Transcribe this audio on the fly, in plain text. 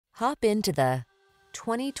Hop into the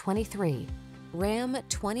 2023 Ram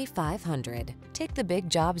 2500. Take the big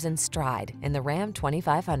jobs in stride in the Ram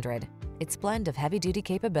 2500. Its blend of heavy-duty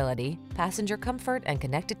capability, passenger comfort, and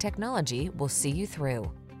connected technology will see you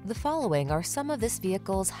through. The following are some of this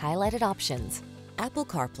vehicle's highlighted options: Apple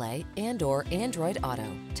CarPlay and/or Android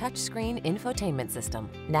Auto, touchscreen infotainment system,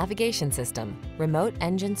 navigation system, remote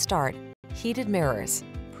engine start, heated mirrors,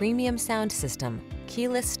 premium sound system,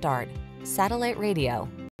 keyless start, satellite radio,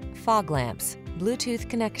 fog lamps, Bluetooth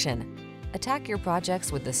connection. Attack your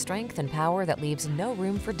projects with the strength and power that leaves no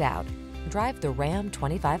room for doubt. Drive the Ram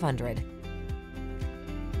 2500.